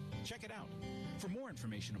WAVA. Check it out. For more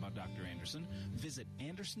information about Dr. Anderson, visit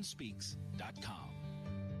AndersonSpeaks.com.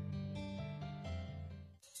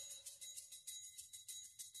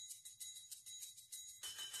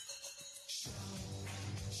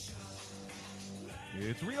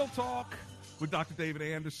 It's Real Talk with Dr. David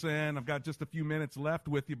Anderson. I've got just a few minutes left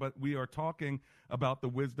with you, but we are talking about the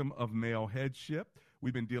wisdom of male headship.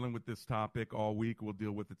 We've been dealing with this topic all week. We'll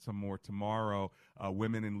deal with it some more tomorrow.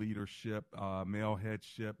 Women in leadership, male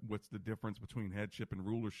headship. What's the difference between headship and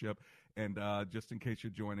rulership? And just in case you're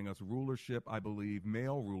joining us, rulership, I believe,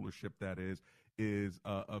 male rulership, that is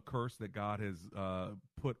a curse that God has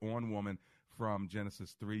put on woman from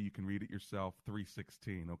Genesis 3. You can read it yourself,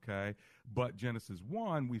 3:16, okay? But Genesis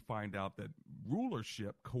 1, we find out that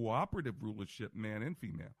rulership, cooperative rulership, man and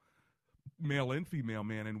female, male and female,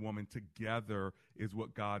 man and woman together is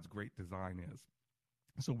what God's great design is.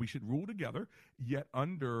 So we should rule together, yet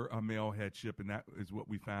under a male headship, and that is what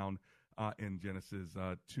we found in Genesis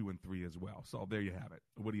 2 and 3 as well. So there you have it.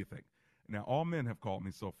 What do you think? Now, all men have called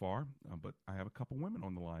me so far, but I have a couple women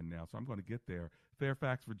on the line now, so I'm going to get there.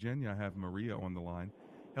 Fairfax, Virginia, I have Maria on the line.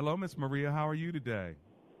 Hello, Miss Maria. How are you today?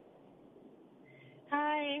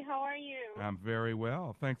 Hi, how are you? I'm very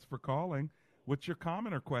well. Thanks for calling. What's your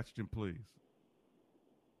comment or question, please?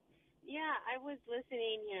 Yeah, I was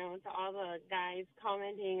listening, to all the guys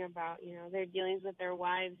commenting about, their dealings with their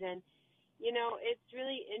wives. And, it's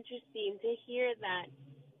really interesting to hear that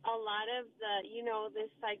a lot of the, this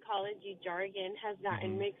psychology jargon has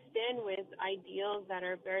gotten mixed in with ideals that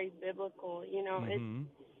are very biblical. It's, in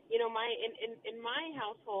my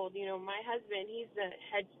household, my husband, he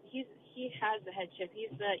has the headship. He's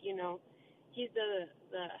the, he's the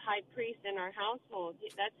high priest in our household.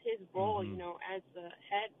 That's his role, as the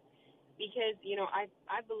head, because,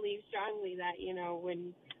 I believe strongly that,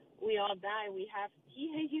 when we all die,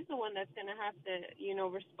 he's the one that's going to have to,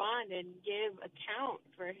 respond and give account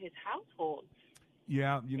for his household.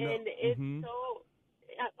 Yeah, and it's so,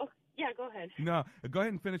 go ahead. No, go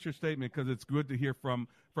ahead and finish your statement, because it's good to hear from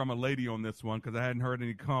a lady on this one, because I hadn't heard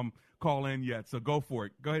any call in yet. So go for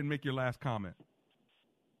it. Go ahead and make your last comment.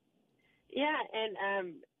 Yeah,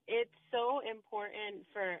 and it's so important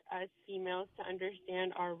for us females to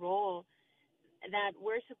understand our role, that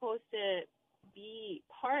we're supposed to be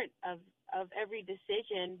part of every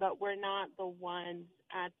decision, but we're not the ones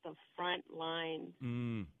at the front line,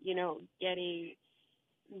 getting,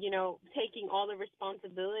 taking all the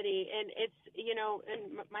responsibility. And it's,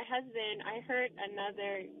 and my husband, I heard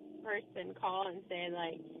another person call and say,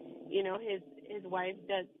 like, his wife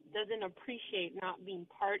doesn't appreciate not being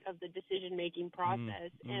part of the decision-making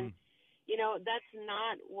process. And, that's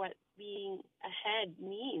not what being ahead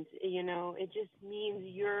means. It just means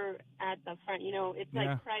you're at the front. It's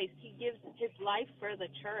like Christ. He gives his life for the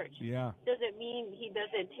church. Yeah. Doesn't mean he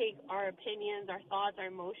doesn't take our opinions, our thoughts, our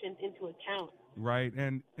emotions into account. Right.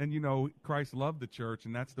 And Christ loved the church,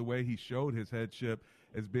 and that's the way he showed his headship,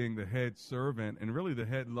 as being the head servant and really the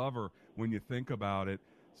head lover when you think about it.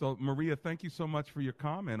 So, Maria, thank you so much for your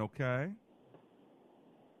comment, okay?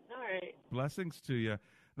 All right. Blessings to you.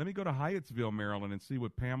 Let me go to Hyattsville, Maryland, and see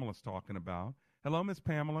what Pamela's talking about. Hello, Miss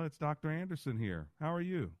Pamela. It's Dr. Anderson here. How are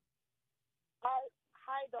you?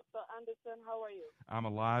 Hi, Dr. Anderson. How are you? I'm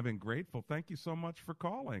alive and grateful. Thank you so much for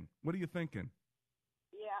calling. What are you thinking?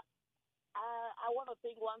 Yeah. I want to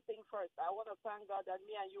think one thing first. I want to thank God that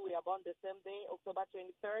me and you, we are born the same day, October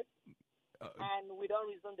 23rd, and we don't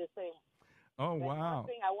reason the same. Oh, There's wow. One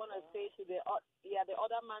thing I want to say to the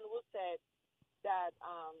other man who said that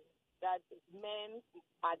men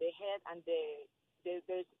are the head and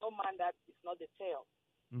there's no man that is not the tail.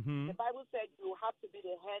 Mm-hmm. The Bible said you have to be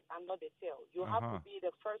the head and not the tail. You have to be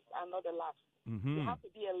the first and not the last. Mm-hmm. You have to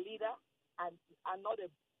be a leader and not a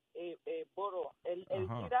borrower. A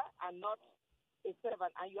leader and not a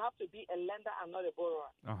servant. And you have to be a lender and not a borrower.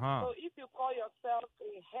 So if you call yourself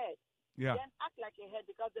a head, then act like a head,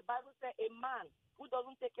 because the Bible says a man who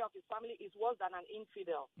doesn't take care of his family is worse than an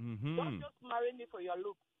infidel. Mm-hmm. Don't just marry me for your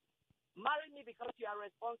looks. Marry me because you are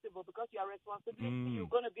responsible, because you are responsibility.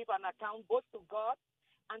 You're going to give an account both to God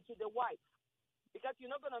and to the wife, because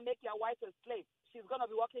you're not going to make your wife a slave. She's going to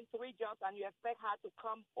be working 3 jobs, and you expect her to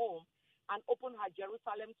come home and open her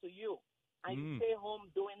Jerusalem to you, and you stay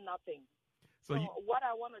home doing nothing. So what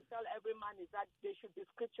I want to tell every man is that they should be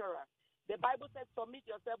scriptural. The Bible says submit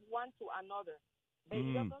yourself one to another. But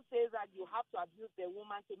it doesn't say that you have to abuse the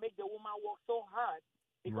woman to make the woman work so hard,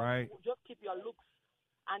 because you just keep your looks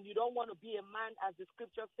and you don't want to be a man, as the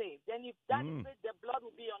scripture says. Then if that is it, the blood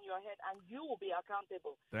will be on your head and you will be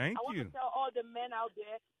accountable. Thank I want you. to tell all the men out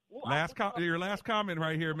there who your last comment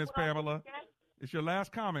right here, Miss Pamela. It's your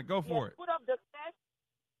last comment. Go for it. Put up the skirt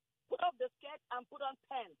and put on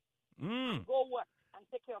pants. And go work and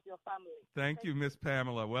take care of your family. Thank you, Miss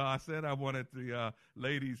Pamela. Well, I said I wanted the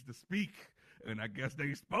ladies to speak, and I guess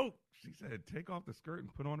they spoke. She said, take off the skirt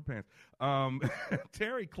and put on the pants.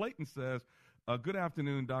 Terry Clayton says, good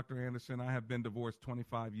afternoon, Dr. Anderson. I have been divorced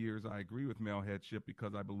 25 years. I agree with male headship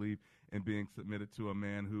because I believe in being submitted to a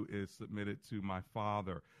man who is submitted to my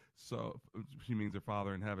father. So she means her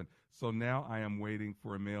father in heaven. So now I am waiting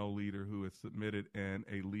for a male leader who is submitted and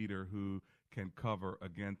a leader who can cover.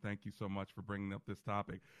 Again, thank you so much for bringing up this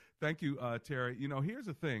topic. Thank you, Terry. Here's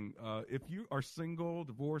the thing. If you are single,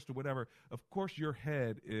 divorced, or whatever, of course your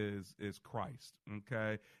head is Christ,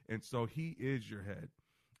 okay? And so he is your head.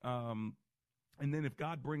 And then if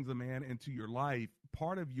God brings a man into your life,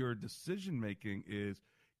 part of your decision-making is,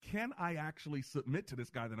 can I actually submit to this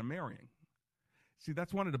guy that I'm marrying? See,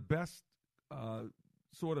 that's one of the best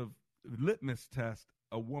sort of litmus tests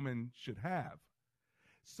a woman should have.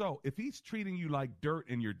 So if he's treating you like dirt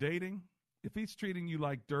and you're dating, if he's treating you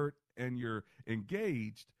like dirt and you're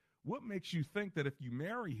engaged, what makes you think that if you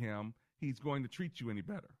marry him, he's going to treat you any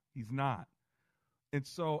better? He's not. And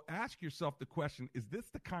so ask yourself the question, is this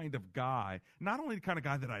the kind of guy, not only the kind of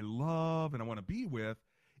guy that I love and I want to be with,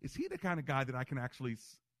 is he the kind of guy that I can actually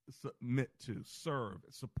submit to, serve,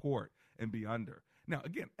 support, and be under? Now,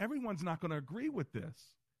 again, everyone's not going to agree with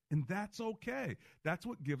this, and that's okay. That's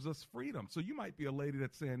what gives us freedom. So you might be a lady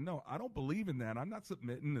that's saying, no, I don't believe in that. I'm not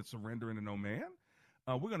submitting and surrendering to no man.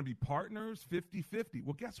 We're going to be partners 50-50.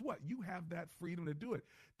 Well, guess what? You have that freedom to do it.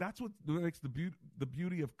 That's what makes the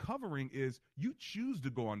beauty of covering is you choose to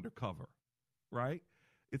go undercover, right?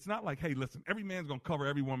 It's not like, hey, listen, every man's going to cover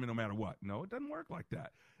every woman no matter what. No, it doesn't work like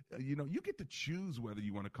that. You get to choose whether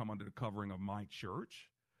you want to come under the covering of my church,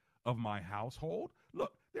 of my household.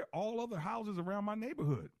 Look, there are all other houses around my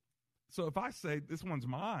neighborhood. So if I say this one's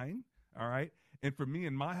mine, all right, and for me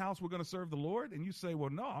and my house, we're going to serve the Lord, and you say, well,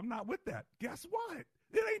 no, I'm not with that. Guess what?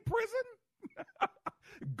 It ain't prison.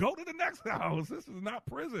 Go to the next house. This is not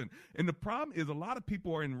prison. And the problem is a lot of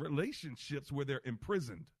people are in relationships where they're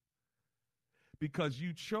imprisoned because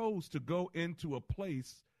you chose to go into a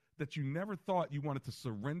place that you never thought you wanted to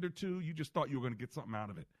surrender to. You just thought you were going to get something out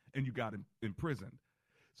of it, and you got imprisoned.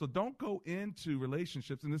 So don't go into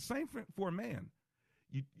relationships, and the same for a man,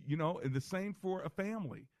 you know, and the same for a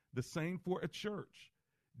family, the same for a church.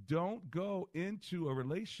 Don't go into a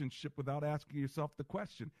relationship without asking yourself the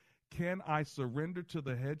question, can I surrender to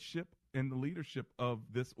the headship and the leadership of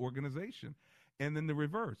this organization? And then the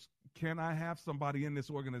reverse, can I have somebody in this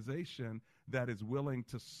organization that is willing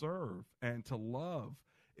to serve and to love?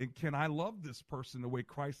 And can I love this person the way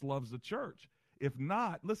Christ loves the church? If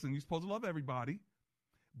not, listen, you're supposed to love everybody,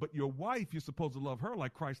 but your wife, you're supposed to love her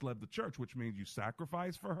like Christ loved the church, which means you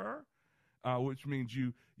sacrifice for her, which means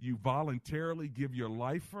you voluntarily give your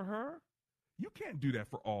life for her. You can't do that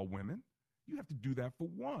for all women. You have to do that for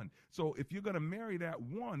one. So if you're going to marry that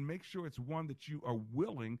one, make sure it's one that you are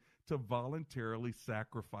willing to voluntarily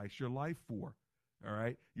sacrifice your life for. All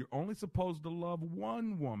right? You're only supposed to love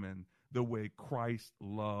one woman the way Christ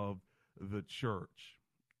loved the church.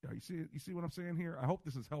 You see what I'm saying here? I hope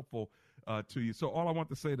this is helpful to you. So all I want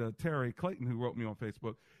to say to Terry Clayton, who wrote me on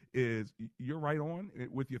Facebook, is you're right on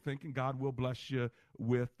with your thinking. God will bless you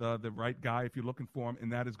with the right guy if you're looking for him,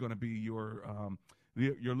 and that is going to be your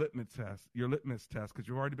litmus test, because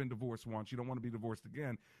you've already been divorced once. You don't want to be divorced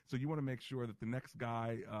again. So you want to make sure that the next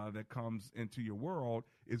guy that comes into your world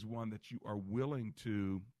is one that you are willing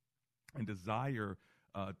to and desire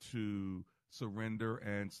to surrender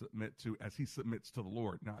and submit to as he submits to the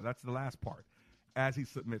Lord. Now, that's the last part, as he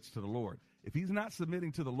submits to the Lord. If he's not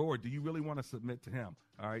submitting to the Lord, do you really want to submit to him?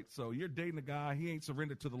 All right, so you're dating a guy, he ain't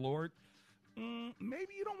surrendered to the Lord.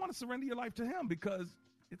 Maybe you don't want to surrender your life to him because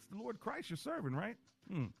it's the Lord Christ you're serving, right?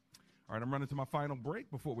 All right, I'm running to my final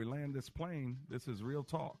break before we land this plane. This is Real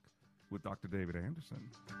Talk with Dr. David Anderson.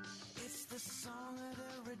 It's the song of the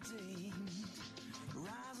redeemed,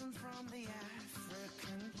 rising from the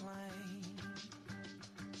African plain.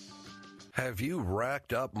 Have you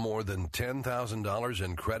racked up more than $10,000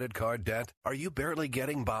 in credit card debt? Are you barely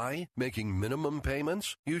getting by, making minimum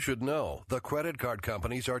payments? You should know the credit card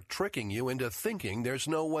companies are tricking you into thinking there's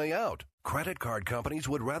no way out. Credit card companies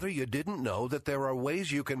would rather you didn't know that there are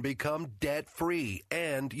ways you can become debt-free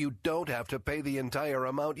and you don't have to pay the entire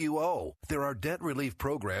amount you owe. There are debt relief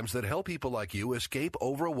programs that help people like you escape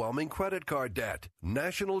overwhelming credit card debt.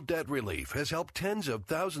 National Debt Relief has helped tens of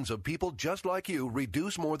thousands of people just like you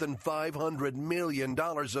reduce more than $500 million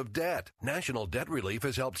of debt. National Debt Relief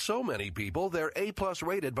has helped so many people they're A+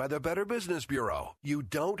 rated by the Better Business Bureau. You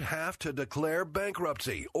don't have to declare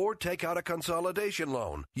bankruptcy or take out a consolidation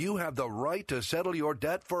loan. You have the right to settle your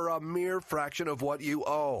debt for a mere fraction of what you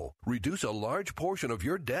owe. Reduce a large portion of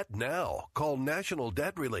your debt now. Call National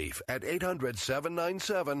Debt Relief at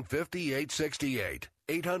 800-797-5868.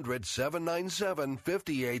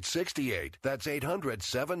 800-797-5868. That's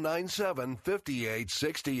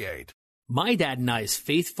 800-797-5868. My Dad and I's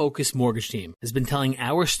faith-focused mortgage team has been telling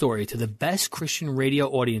our story to the best Christian radio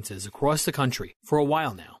audiences across the country for a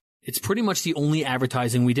while now. It's pretty much the only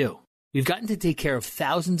advertising we do. We've gotten to take care of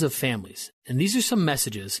thousands of families, and these are some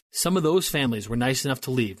messages some of those families were nice enough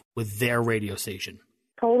to leave with their radio station.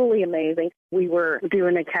 Totally amazing. We were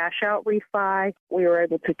doing a cash-out refi. We were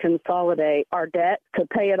able to consolidate our debt to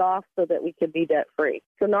pay it off so that we could be debt-free.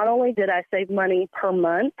 So not only did I save money per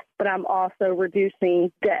month, but I'm also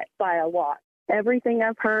reducing debt by a lot. Everything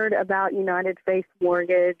I've heard about United Faith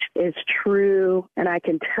Mortgage is true, and I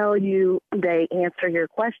can tell you they answer your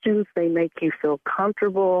questions. They make you feel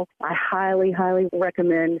comfortable. I highly, highly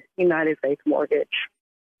recommend United Faith Mortgage.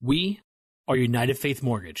 We are United Faith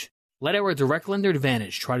Mortgage. Let our direct lender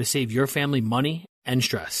advantage try to save your family money and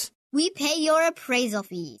stress. We pay your appraisal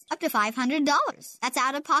fees, up to $500. That's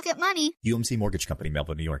out-of-pocket money. UMC Mortgage Company,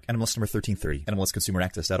 Melville, New York. NMLS number 1330.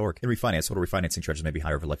 NMLSConsumerAccess.org. In refinance, total refinancing charges may be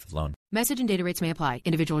higher over life of the loan. Message and data rates may apply.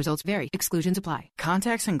 Individual results vary. Exclusions apply.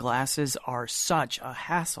 Contacts and glasses are such a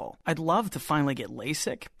hassle. I'd love to finally get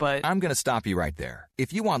LASIK, but... I'm going to stop you right there.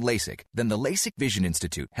 If you want LASIK, then the LASIK Vision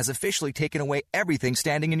Institute has officially taken away everything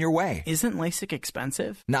standing in your way. Isn't LASIK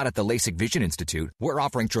expensive? Not at the LASIK Vision Institute. We're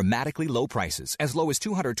offering dramatically low prices, as low as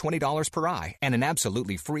 $220 per eye, and an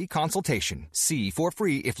absolutely free consultation. See for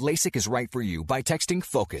free if LASIK is right for you by texting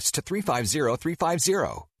FOCUS to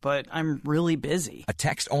 350-350. But I'm really busy. A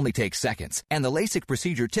text only takes seconds, and the LASIK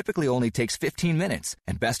procedure typically only takes 15 minutes.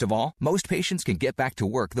 And best of all, most patients can get back to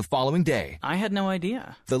work the following day. I had no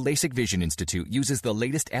idea. The LASIK Vision Institute uses the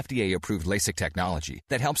latest FDA-approved LASIK technology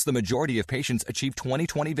that helps the majority of patients achieve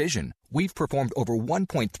 20/20 vision. We've performed over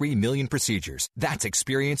 1.3 million procedures. That's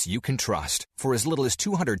experience you can trust for as little as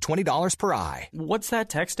 $220 per eye. What's that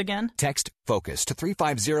text again? Text FOCUS to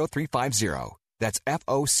 350-350. That's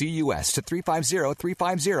FOCUS to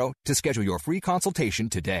 350-350 to schedule your free consultation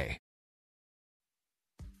today.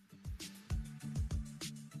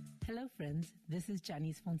 Hello, friends. This is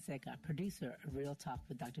Janice Fonseca, producer of Real Talk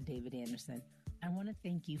with Dr. David Anderson. I want to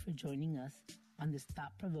thank you for joining us on this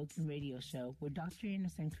thought-provoking radio show where Dr.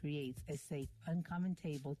 Anderson creates a safe, uncommon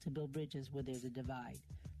table to build bridges where there's a divide.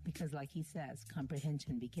 Because like he says,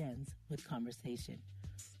 comprehension begins with conversation.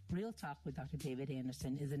 Real Talk with Dr. David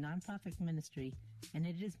Anderson is a nonprofit ministry, and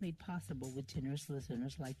it is made possible with generous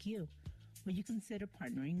listeners like you. Will you consider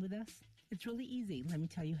partnering with us? It's really easy. Let me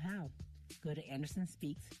tell you how. Go to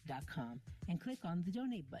AndersonSpeaks.com and click on the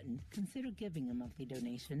donate button. Consider giving a monthly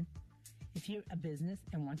donation. If you're a business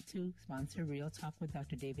and want to sponsor Real Talk with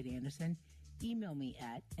Dr. David Anderson, email me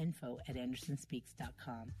at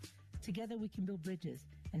info@AndersonSpeaks.com. Together we can build bridges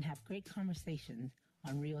and have great conversations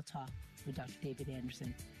on Real Talk with Dr. David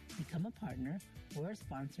Anderson. Become a partner or a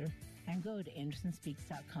sponsor and go to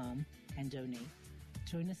AndersonSpeaks.com and donate.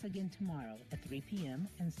 Join us again tomorrow at 3 p.m.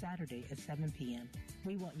 and Saturday at 7 p.m.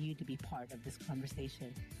 We want you to be part of this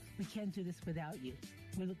conversation. We can't do this without you.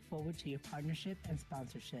 We look forward to your partnership and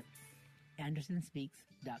sponsorship.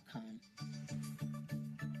 AndersonSpeaks.com.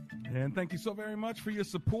 And thank you so very much for your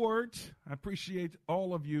support. I appreciate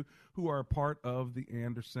all of you who are a part of the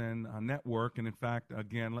Anderson Network. And in fact,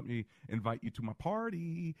 again, let me invite you to my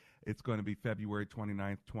party. It's going to be February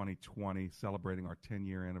 29th, 2020, celebrating our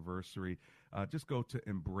 10-year anniversary. Just go to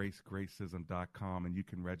embracegracism.com and you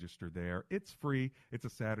can register there. It's free. It's a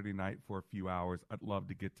Saturday night for a few hours. I'd love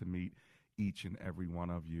to get to meet each and every one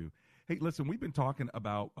of you. Hey, listen, we've been talking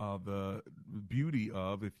about the beauty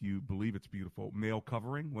of, if you believe it's beautiful, male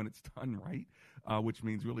covering when it's done right, which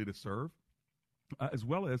means really to serve, as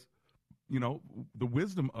well as, the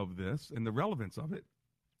wisdom of this and the relevance of it.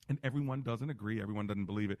 And everyone doesn't agree. Everyone doesn't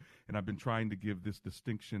believe it. And I've been trying to give this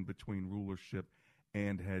distinction between rulership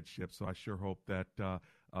and headship. So I sure hope that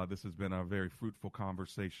this has been a very fruitful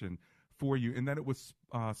conversation for you, and that it would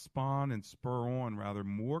spawn and spur on, rather,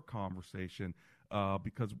 more conversation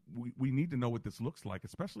because we need to know what this looks like,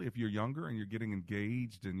 especially if you're younger and you're getting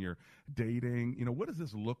engaged and you're dating. What does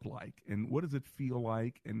this look like, and what does it feel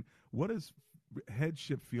like, and what does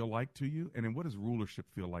headship feel like to you, and then what does rulership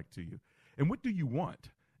feel like to you, and what do you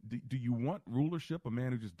want? Do you want rulership, a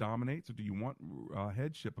man who just dominates, or do you want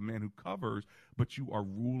headship, a man who covers, but you are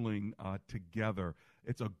ruling together?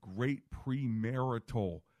 It's a great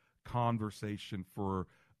premarital conversation for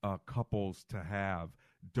couples to have.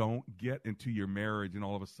 Don't get into your marriage and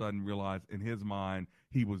all of a sudden realize in his mind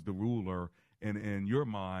he was the ruler, and in your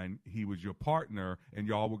mind he was your partner, and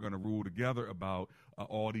y'all were going to rule together about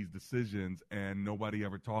all these decisions, and nobody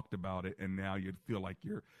ever talked about it, and now you feel like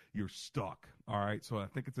you're stuck. All right, so I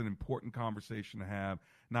think it's an important conversation to have,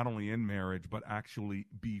 not only in marriage but actually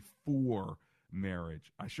before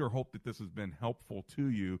marriage. I sure hope that this has been helpful to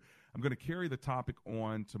you. I'm going to carry the topic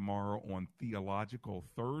on tomorrow on Theological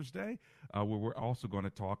Thursday, where we're also going to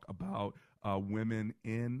talk about women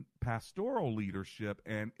in pastoral leadership,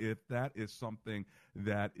 and if that is something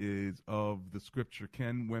that is of the Scripture.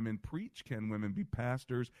 Can women preach? Can women be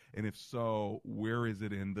pastors? And if so, where is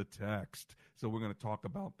it in the text? So we're going to talk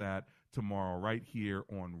about that tomorrow right here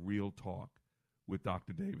on Real Talk with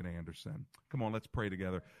Dr. David Anderson. Come on, let's pray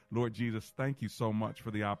together. Lord Jesus, thank you so much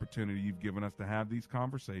for the opportunity you've given us to have these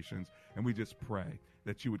conversations, and we just pray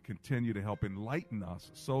that you would continue to help enlighten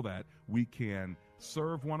us so that we can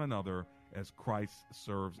serve one another as Christ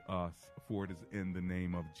serves us. For it is in the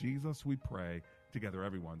name of Jesus we pray. Together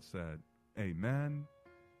everyone said, amen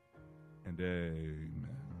and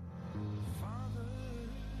amen.